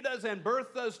created us and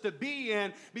birthed us to be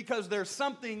in, because there's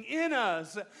something in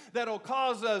us that'll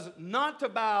cause us not to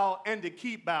bow and to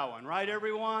keep bowing. Right,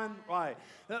 everyone? Right.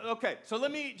 Okay, so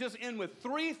let me just end with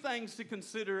 3 things to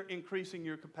consider increasing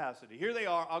your capacity. Here they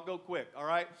are. I'll go quick, all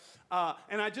right?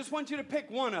 And I just want you to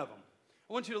pick one of them.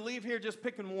 I want you to leave here just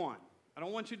picking one. I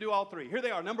don't want you to do all 3. Here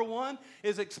they are. Number 1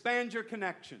 is expand your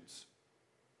connections.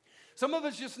 Some of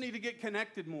us just need to get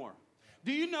connected more.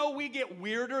 Do you know we get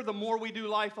weirder the more we do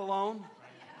life alone?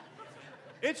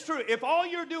 It's true. If all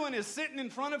you're doing is sitting in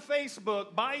front of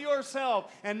Facebook by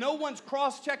yourself and no one's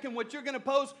cross-checking what you're going to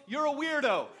post, you're a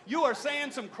weirdo. You are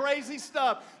saying some crazy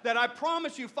stuff that I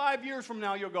promise you 5 years from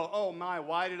now you'll go, oh my,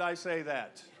 why did I say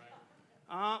that?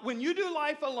 When you do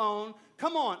life alone,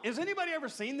 come on, has anybody ever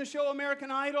seen the show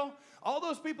American Idol? All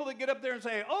those people that get up there and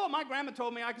say, oh, my grandma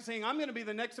told me I could sing, I'm going to be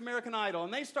the next American Idol,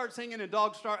 and they start singing and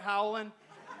dogs start howling.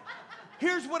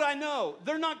 Here's what I know.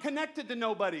 They're not connected to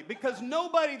nobody, because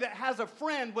nobody that has a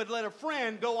friend would let a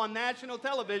friend go on national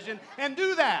television and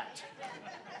do that.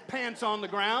 Pants on the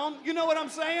ground. You know what I'm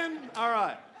saying? All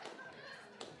right.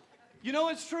 You know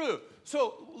it's true.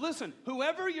 So listen,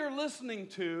 whoever you're listening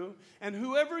to and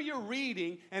whoever you're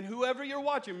reading and whoever you're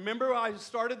watching, remember I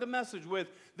started the message with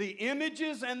the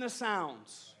images and the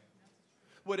sounds.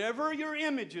 Whatever your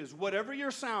images, whatever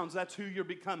your sounds, that's who you're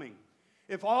becoming.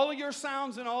 If all of your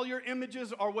sounds and all your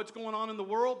images are what's going on in the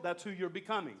world, that's who you're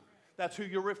becoming. That's who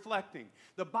you're reflecting.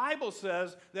 The Bible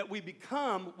says that we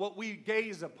become what we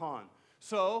gaze upon.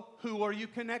 So who are you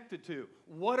connected to?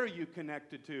 What are you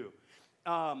connected to?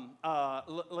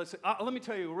 Let me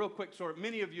tell you a real quick story.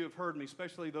 Many of you have heard me,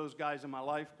 especially those guys in my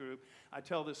life group. I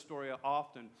tell this story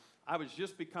often. I was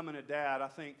just becoming a dad.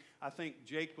 I think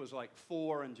Jake was like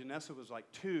 4 and Janessa was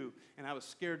like 2, and I was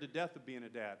scared to death of being a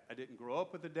dad. I didn't grow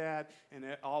up with a dad, and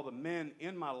all the men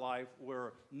in my life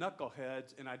were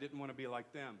knuckleheads, and I didn't want to be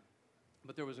like them.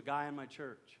 But there was a guy in my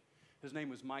church. His name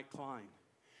was Mike Klein.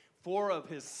 4 of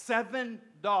his 7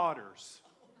 daughters,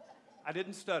 I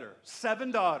didn't stutter,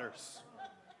 7 daughters.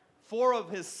 4 of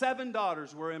his 7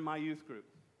 daughters were in my youth group.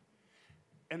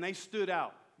 And they stood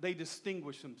out. They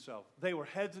distinguished themselves. They were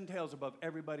heads and tails above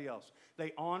everybody else.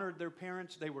 They honored their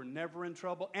parents. They were never in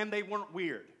trouble. And they weren't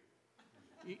weird.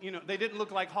 You know, they didn't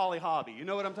look like Holly Hobby. You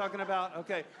know what I'm talking about?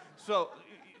 Okay. So,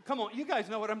 come on. You guys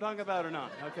know what I'm talking about or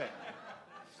not? Okay.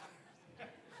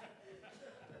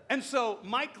 And so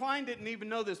Mike Klein didn't even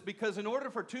know this, because in order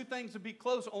for 2 things to be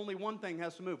close, only one thing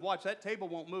has to move. Watch, that table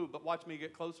won't move, but watch me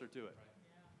get closer to it.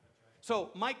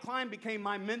 So Mike Klein became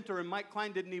my mentor, and Mike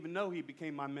Klein didn't even know he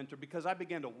became my mentor, because I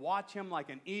began to watch him like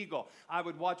an eagle. I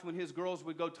would watch when his girls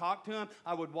would go talk to him.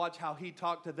 I would watch how he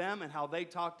talked to them and how they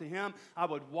talked to him. I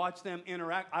would watch them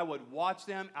interact. I would watch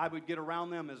them. I would get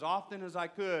around them as often as I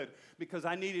could, because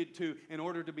I needed to, in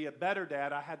order to be a better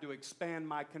dad, I had to expand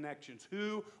my connections.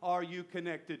 Who are you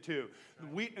connected to?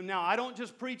 Now, I don't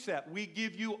just preach that. We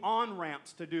give you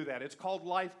on-ramps to do that. It's called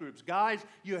life groups. Guys,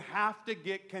 you have to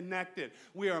get connected.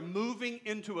 We are moving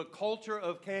into a culture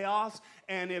of chaos,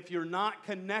 and if you're not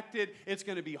connected, it's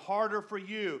going to be harder for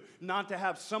you not to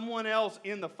have someone else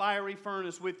in the fiery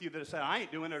furnace with you that says, I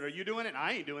ain't doing it. Are you doing it?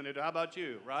 I ain't doing it. How about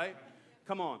you, right?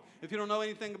 Come on. If you don't know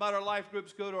anything about our life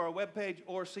groups, go to our webpage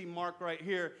or see Mark right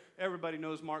here. Everybody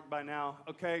knows Mark by now,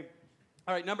 okay?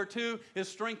 All right, number 2 is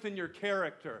strengthen your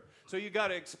character. So you got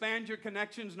to expand your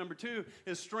connections. Number 2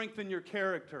 is strengthen your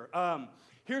character.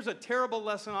 Here's a terrible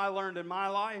lesson I learned in my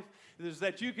life, is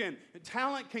that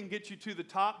talent can get you to the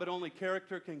top, but only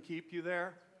character can keep you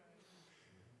there.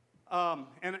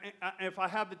 And if I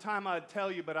have the time, I'd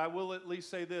tell you, but I will at least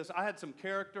say this. I had some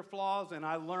character flaws, and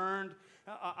I learned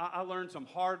some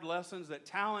hard lessons, that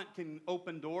talent can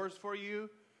open doors for you,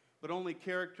 but only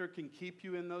character can keep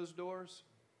you in those doors.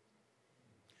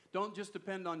 Don't just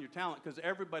depend on your talent, because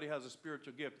everybody has a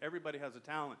spiritual gift. Everybody has a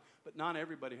talent, but not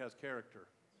everybody has character.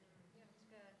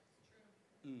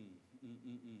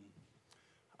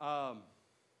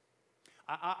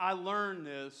 I learned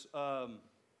this. I'll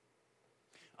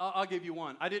give you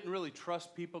one. I didn't really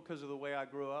trust people because of the way I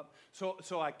grew up.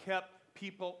 So I kept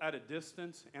people at a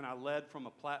distance, and I led from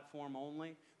a platform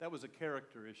only. That was a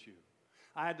character issue.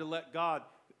 I had to let God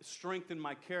strengthen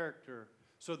my character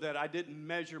so that I didn't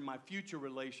measure my future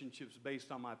relationships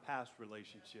based on my past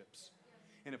relationships.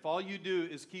 And if all you do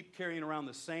is keep carrying around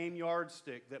the same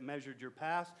yardstick that measured your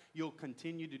past, you'll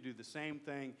continue to do the same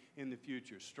thing in the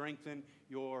future. Strengthen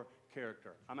your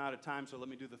character. I'm out of time, so let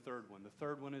me do the third one. The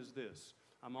third one is this.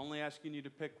 I'm only asking you to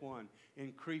pick one.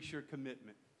 Increase your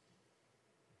commitment.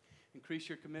 Increase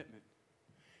your commitment.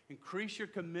 Increase your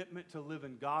commitment to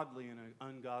living godly in an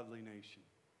ungodly nation.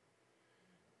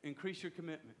 Increase your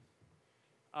commitment.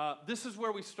 This is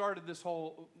where we started this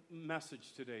whole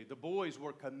message today. The boys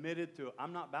were committed to,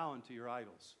 I'm not bowing to your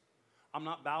idols. I'm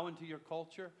not bowing to your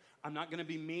culture. I'm not going to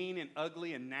be mean and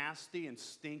ugly and nasty and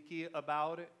stinky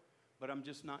about it, but I'm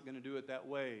just not going to do it that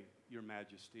way, Your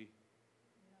Majesty,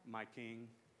 my King.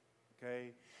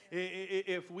 Okay?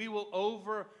 If we're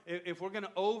going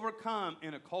to overcome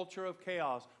in a culture of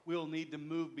chaos, we'll need to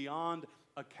move beyond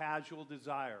a casual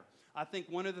desire. I think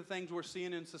one of the things we're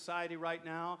seeing in society right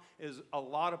now is a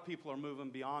lot of people are moving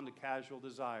beyond a casual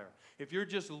desire. If you're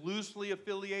just loosely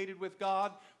affiliated with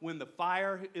God, when the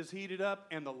fire is heated up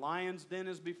and the lion's den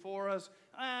is before us,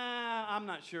 I'm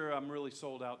not sure I'm really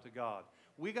sold out to God.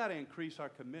 We got to increase our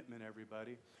commitment,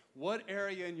 everybody. What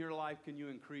area in your life can you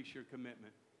increase your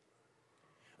commitment?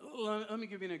 Let me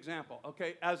give you an example,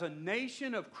 okay? As a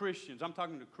nation of Christians, I'm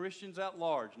talking to Christians at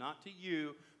large, not to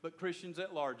you, but Christians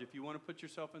at large. If you want to put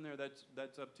yourself in there,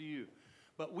 that's up to you.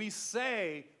 But we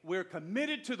say we're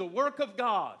committed to the work of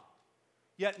God.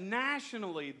 Yet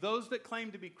nationally, those that claim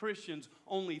to be Christians,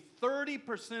 only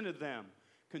 30% of them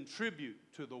contribute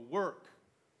to the work,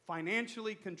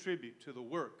 financially contribute to the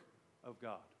work of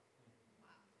God.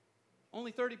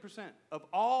 Only 30% of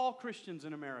all Christians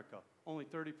in America, only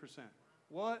 30%.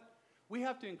 What? We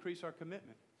have to increase our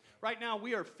commitment. Right now,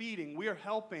 we are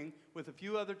helping with a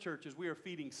few other churches, we are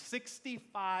feeding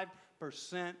 65%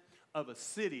 of a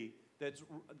city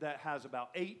that has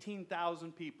about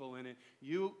 18,000 people in it.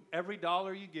 Every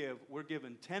dollar you give, we're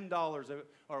giving $10,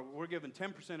 or we're giving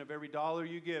 10% of every dollar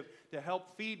you give to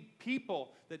help feed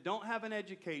people that don't have an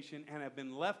education and have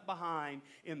been left behind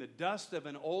in the dust of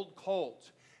an old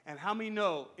cult. And how many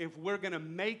know if we're going to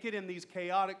make it in these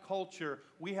chaotic culture,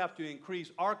 we have to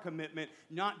increase our commitment,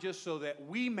 not just so that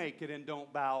we make it and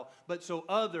don't bow, but so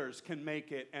others can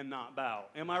make it and not bow.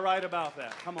 Am I right about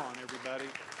that? Come on, everybody.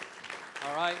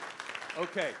 All right?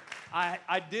 Okay.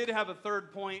 I did have a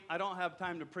third point. I don't have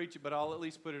time to preach it, but I'll at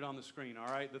least put it on the screen. All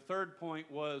right? The third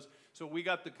point was, so we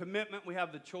got the commitment, we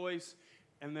have the choice,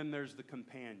 and then there's the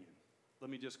companion. Let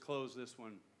me just close this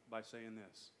one by saying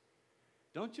this.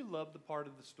 Don't you love the part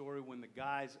of the story when the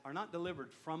guys are not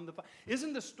delivered from the fire?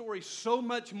 Isn't the story so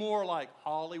much more like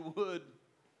Hollywood?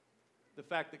 The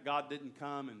fact that God didn't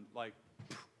come and like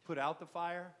put out the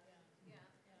fire,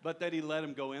 but that he let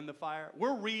them go in the fire.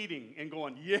 We're reading and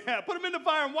going, yeah, put them in the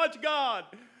fire and watch God.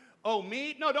 Oh,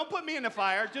 me? No, don't put me in the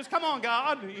fire. Just come on,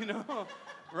 God, you know,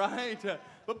 right?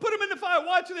 But put them in the fire.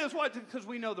 Watch this, because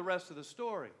we know the rest of the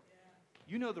story.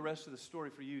 You know the rest of the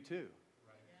story for you too.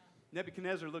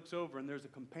 Nebuchadnezzar looks over and there's a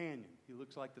companion. He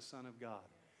looks like the Son of God.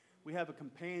 We have a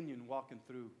companion walking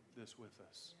through this with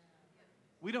us.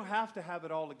 We don't have to have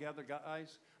it all together,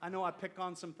 guys. I know I pick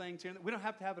on some things here. We don't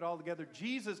have to have it all together.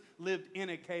 Jesus lived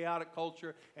in a chaotic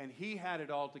culture and he had it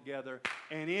all together.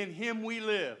 And in him we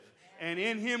live. And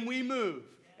in him we move.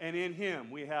 And in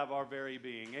him we have our very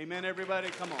being. Amen, everybody?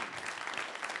 Come on.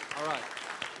 All right.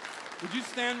 Would you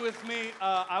stand with me?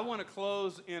 I want to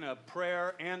close in a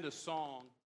prayer and a song.